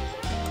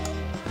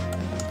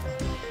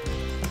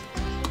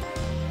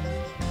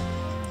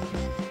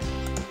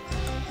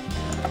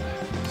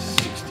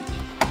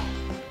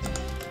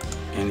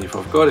 And if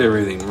I've got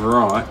everything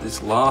right,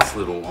 this last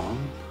little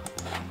one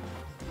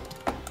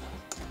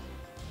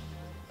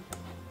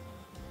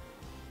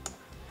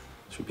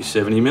should be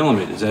 70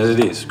 millimeters, as it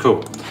is.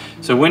 Cool.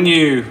 So when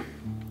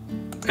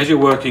as you're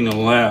working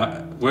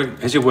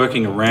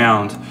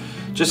around,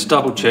 just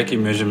double check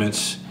your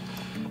measurements,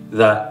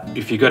 that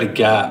if you've got a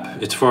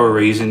gap, it's for a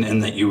reason,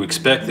 and that you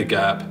expect the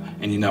gap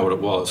and you know what it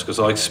was. Because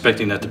I was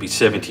expecting that to be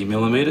 70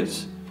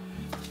 millimeters,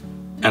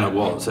 and it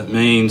was. That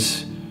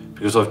means,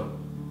 because I've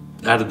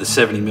added the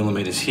 70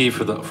 millimeters here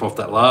for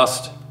that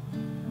last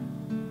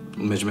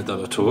measurement that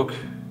I took,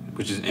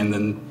 and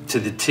then to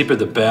the tip of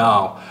the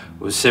bow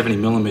was 70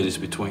 millimeters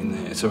between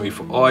there. So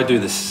if I do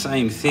the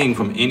same thing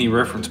from any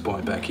reference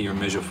point back here and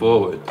measure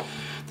forward,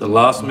 the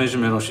last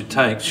measurement I should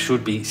take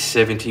should be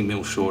 70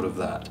 mil short of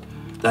that.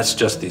 That's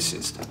just this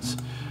instance.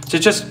 So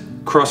just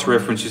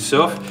cross-reference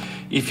yourself.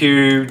 If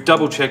you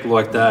double check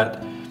like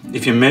that,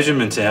 if your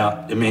measurement's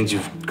out, it means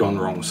you've gone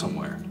wrong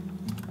somewhere.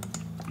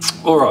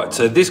 All right,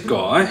 so this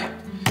guy,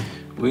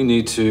 we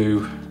need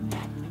to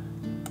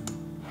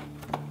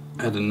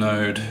add a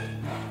node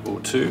or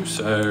two.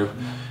 So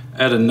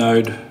add a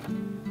node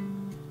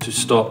to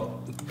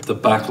stop the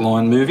back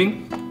line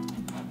moving.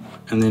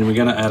 And then we're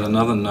gonna add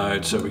another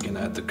node so we can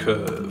add the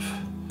curve.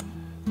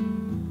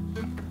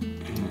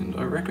 And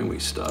I reckon we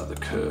start the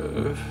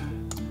curve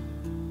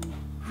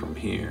from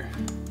here.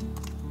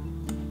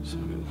 So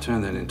I'm gonna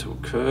turn that into a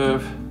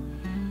curve.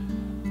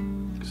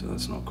 So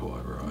that's not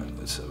quite right.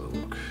 Let's have a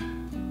look.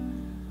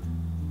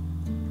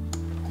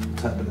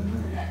 What's happening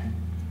there?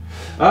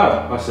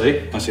 Oh, I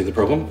see the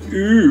problem.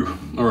 Ooh.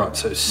 All right,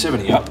 so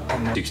 70 up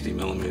and 60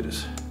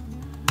 millimeters.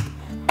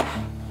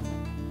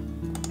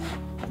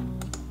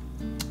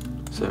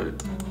 So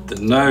the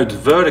node's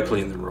vertically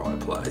in the right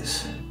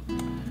place.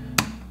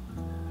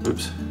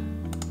 Oops,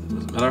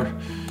 doesn't matter.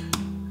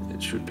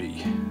 It should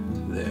be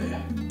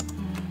there.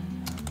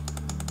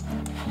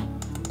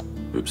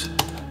 Oops.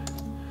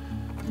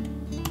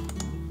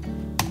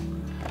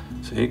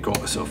 See, got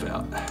myself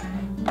out.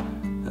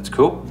 That's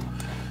cool.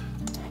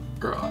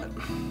 Right.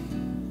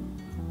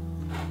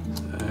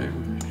 So,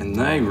 and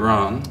they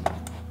run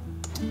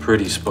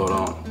pretty spot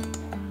on.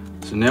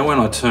 So now when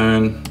I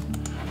turn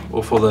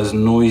off all those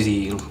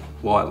noisy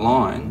white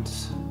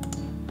lines,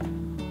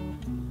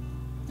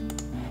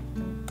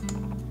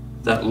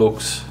 that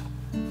looks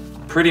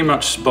pretty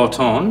much spot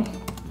on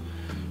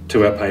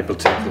to our paper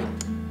template.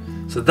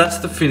 So that's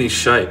the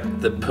finished shape.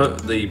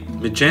 The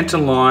magenta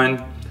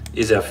line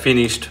is our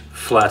finished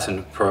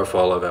flattened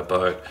profile of our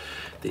boat.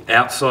 The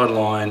outside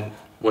line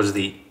was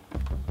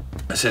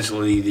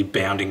essentially the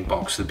bounding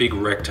box, the big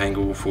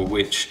rectangle for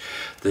which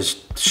the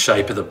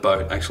shape of the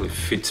boat actually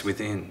fits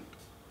within.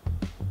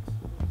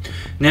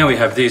 Now we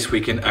have this, we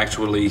can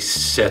actually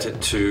set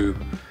it to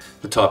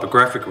the type of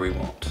graphic we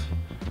want.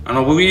 And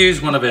I will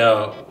use one of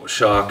our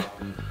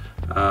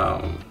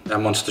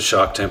monster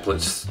shark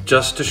templates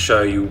just to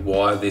show you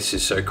why this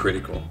is so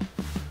critical.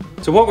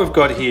 So what we've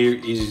got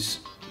here is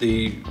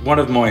one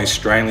of my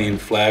Australian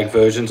flag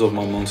versions of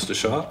my monster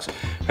sharks.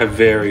 Have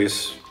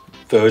various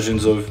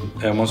versions of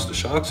our monster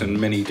sharks and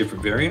many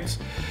different variants.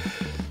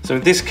 So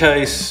in this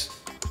case,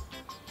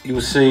 you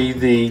will see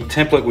the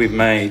template we've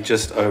made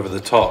just over the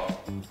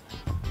top.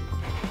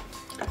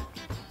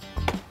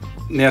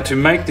 Now to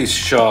make this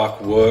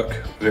shark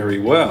work very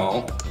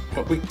well,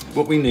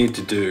 what we need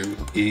to do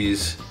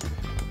is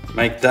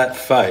make that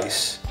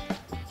face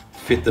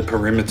fit the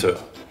perimeter.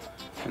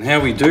 And how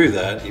we do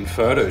that in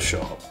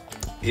Photoshop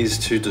is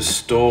to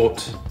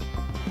distort.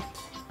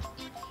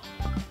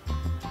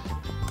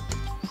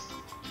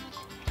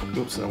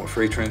 Oops, I don't want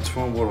free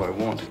transform. What I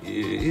want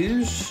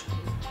is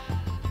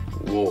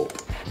warp.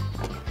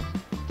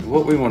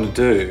 What we want to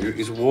do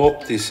is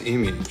warp this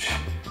image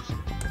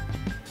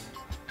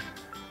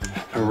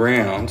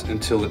around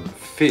until it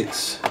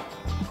fits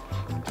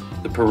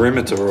the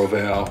perimeter of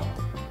our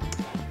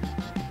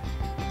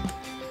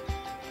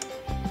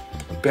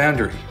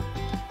boundary.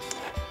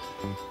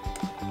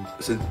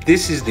 So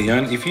this is the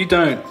only, if you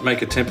don't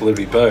make a template of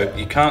your boat,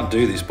 you can't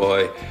do this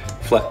by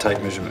flat tape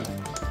measurement.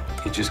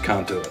 You just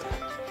can't do it.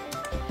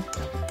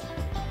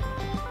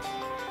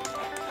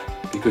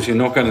 Because you're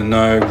not going to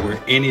know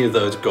where any of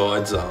those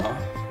guides are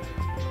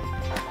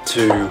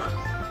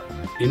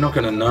you're not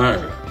going to know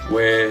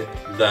where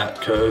that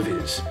curve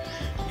is.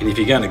 And if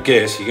you're going to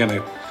guess, you're going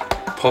to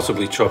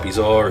possibly chop his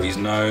eye or his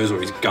nose or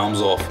his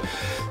gums off.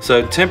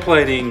 So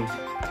templating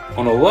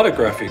on a lot of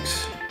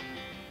graphics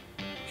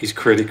is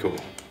critical,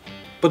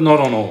 but not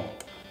on all.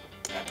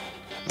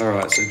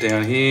 Alright, so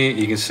down here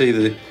you can see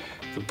the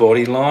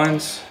body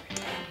lines.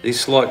 These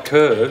slight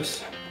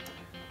curves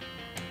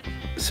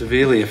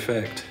severely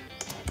affect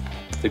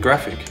the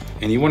graphic,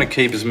 and you want to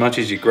keep as much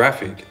as your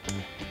graphic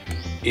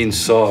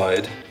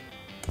inside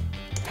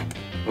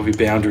of your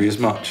boundary as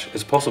much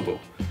as possible.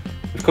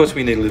 Of course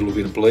we need a little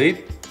bit of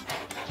bleed.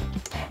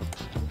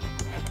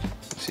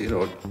 See it,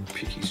 I'll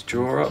pick his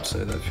jaw up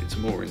so that fits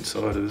more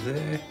inside of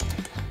there.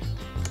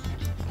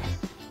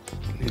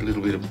 Need a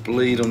little bit of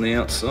bleed on the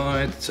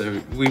outside,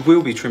 so we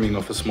will be trimming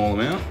off a small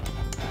amount.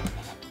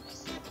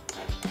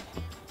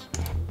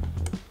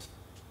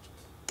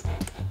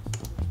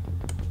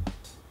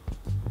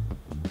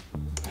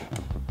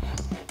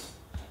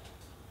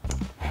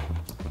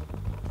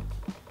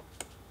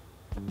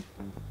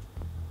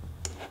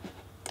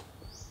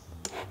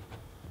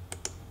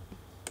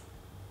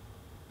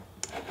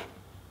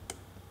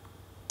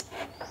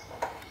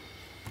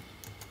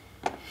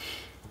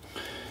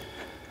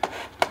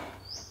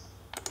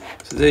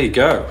 So there you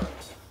go.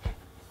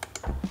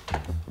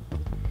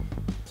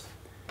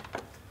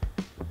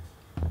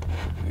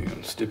 Hang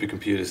on, stupid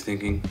computer's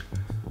thinking.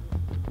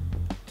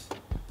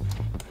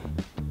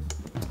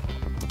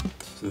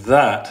 So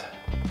that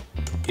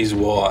is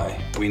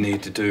why we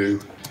need to do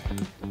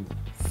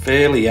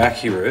fairly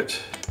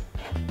accurate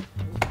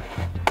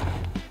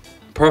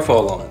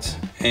profile lines.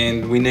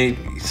 And we need,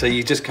 so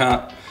you just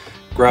can't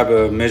grab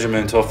a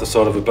measurement off the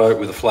side of a boat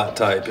with a flat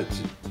tape.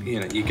 It's, you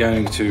know, you're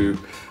going to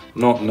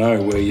not know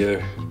where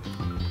your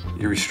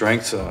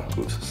restraints are.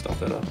 Oops, stuff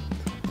that up.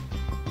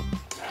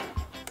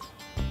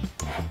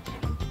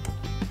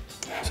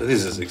 So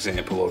this is an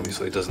example,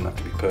 obviously it doesn't have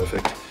to be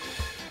perfect.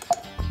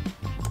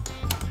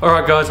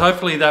 Alright guys,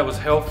 hopefully that was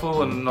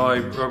helpful, and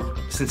I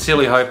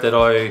sincerely hope that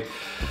I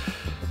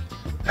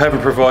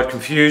haven't provided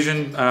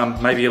confusion,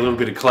 maybe a little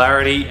bit of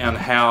clarity on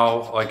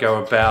how I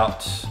go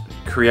about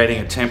creating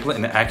a template,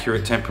 an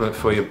accurate template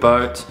for your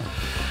boat.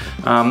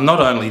 Not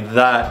only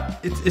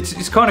that,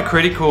 it's kind of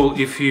critical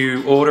if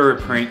you order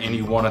a print and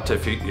you want it to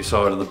fit your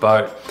side of the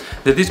boat.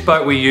 Now, this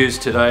boat we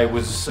used today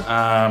was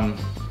a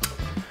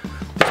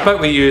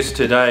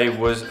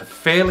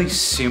fairly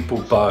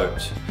simple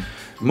boat.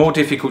 More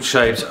difficult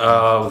shapes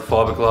are the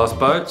fiberglass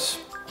boats,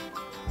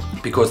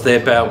 because their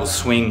bow will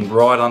swing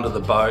right under the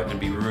boat and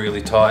be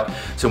really tight.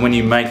 So when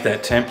you make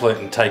that template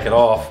and take it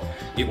off,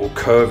 it will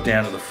curve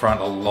down to the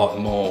front a lot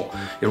more.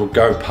 It will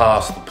go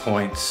past the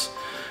points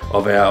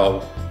of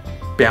our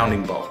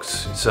bounding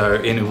box. So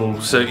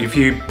if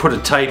you put a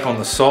tape on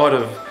the side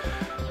of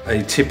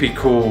a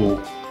typical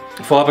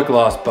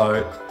fiberglass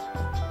boat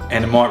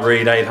and it might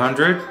read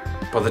 800,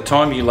 by the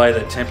time you lay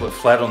that template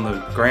flat on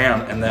the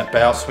ground and that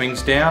bow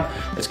swings down,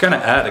 it's going to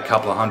add a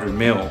couple of 100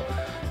 mil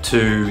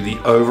to the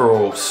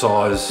overall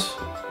size,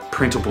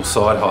 printable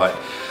side height.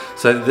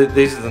 So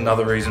this is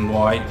another reason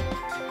why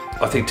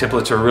I think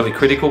templates are really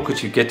critical,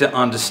 because you get to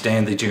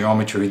understand the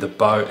geometry of the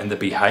boat and the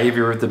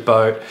behavior of the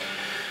boat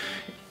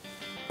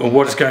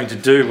what it's going to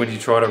do when you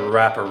try to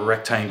wrap a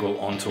rectangle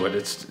onto it.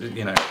 It's,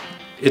 you know,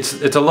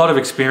 it's a lot of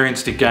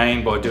experience to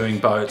gain by doing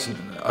boats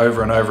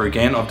over and over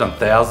again. I've done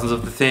thousands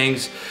of the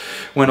things.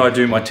 When I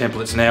do my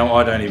templates now,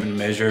 I don't even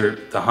measure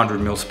the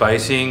 100mm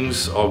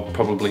spacings. I'll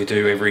probably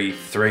do every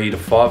 300 to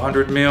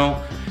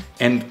 500mm,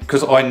 and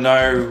because I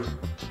know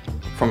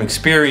from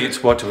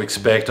experience what to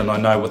expect, and I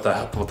know what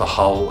the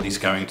hull is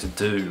going to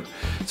do.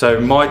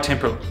 So my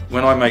template,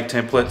 when I make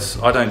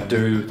templates, I don't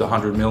do the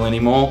 100mm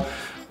anymore.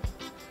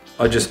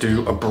 I just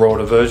do a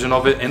broader version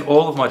of it, and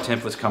all of my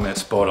templates come out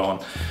spot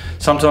on.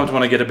 Sometimes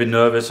when I get a bit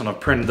nervous and I've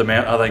printed them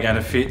out, are they going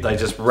to fit? They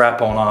just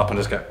wrap on up and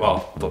just go,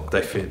 well, look,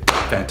 they fit,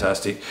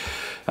 fantastic.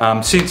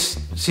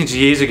 Since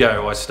years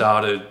ago, I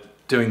started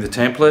doing the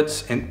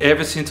templates, and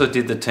ever since I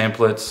did the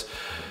templates,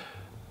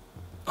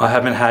 I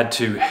haven't had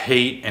to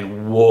heat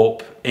and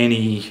warp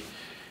any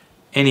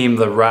of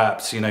the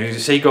wraps. You know, you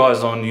see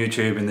guys on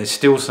YouTube and they're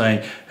still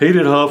saying, heat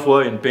it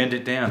halfway and bend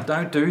it down.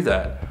 Don't do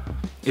that.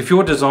 If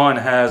your design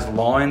has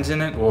lines in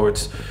it, or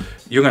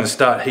you're going to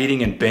start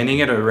heating and bending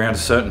it around a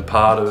certain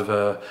part of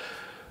a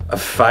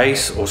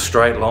face or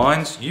straight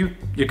lines, you're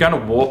going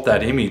to warp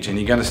that image, and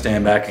you're going to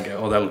stand back and go,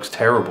 oh, that looks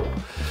terrible.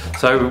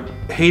 So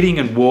heating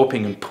and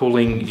warping and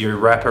pulling your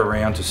wrap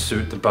around to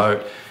suit the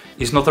boat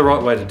is not the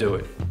right way to do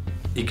it.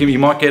 You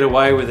might get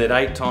away with it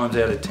 8 times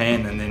out of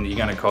 10, and then you're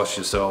going to cost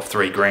yourself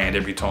 $3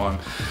 every time,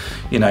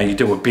 you know, you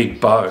do a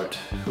big boat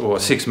or a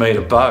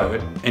 6-meter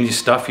boat and you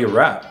stuff your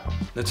wrap.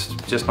 That's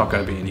just not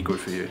going to be any good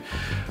for you.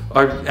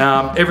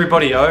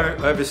 Everybody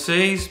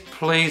overseas,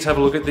 please have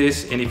a look at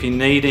this, and if you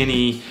need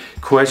any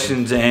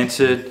questions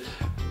answered,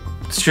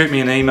 shoot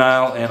me an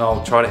email and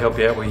I'll try to help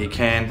you out where you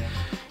can.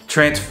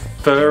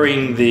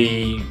 Transferring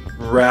the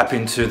wrap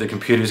into the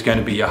computer is going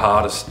to be your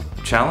hardest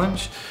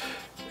challenge.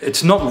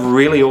 It's not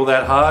really all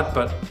that hard,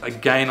 but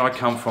again, I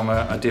come from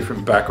a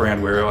different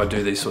background where I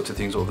do these sorts of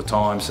things all the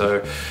time,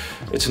 so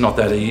it's not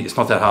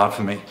that hard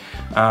for me.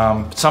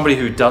 Somebody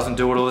who doesn't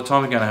do it all the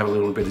time is going to have a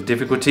little bit of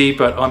difficulty,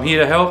 but I'm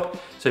here to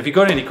help. So if you've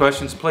got any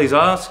questions, please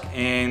ask,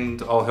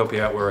 and I'll help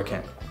you out where I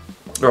can.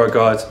 All right,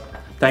 guys,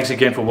 thanks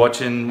again for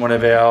watching one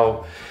of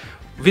our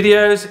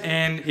videos,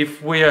 and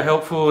if we are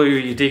helpful or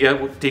you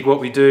dig what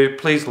we do,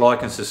 please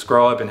like and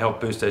subscribe and help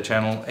boost our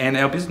channel and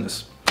our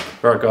business.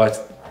 All right,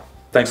 guys.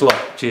 Thanks a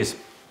lot. Cheers.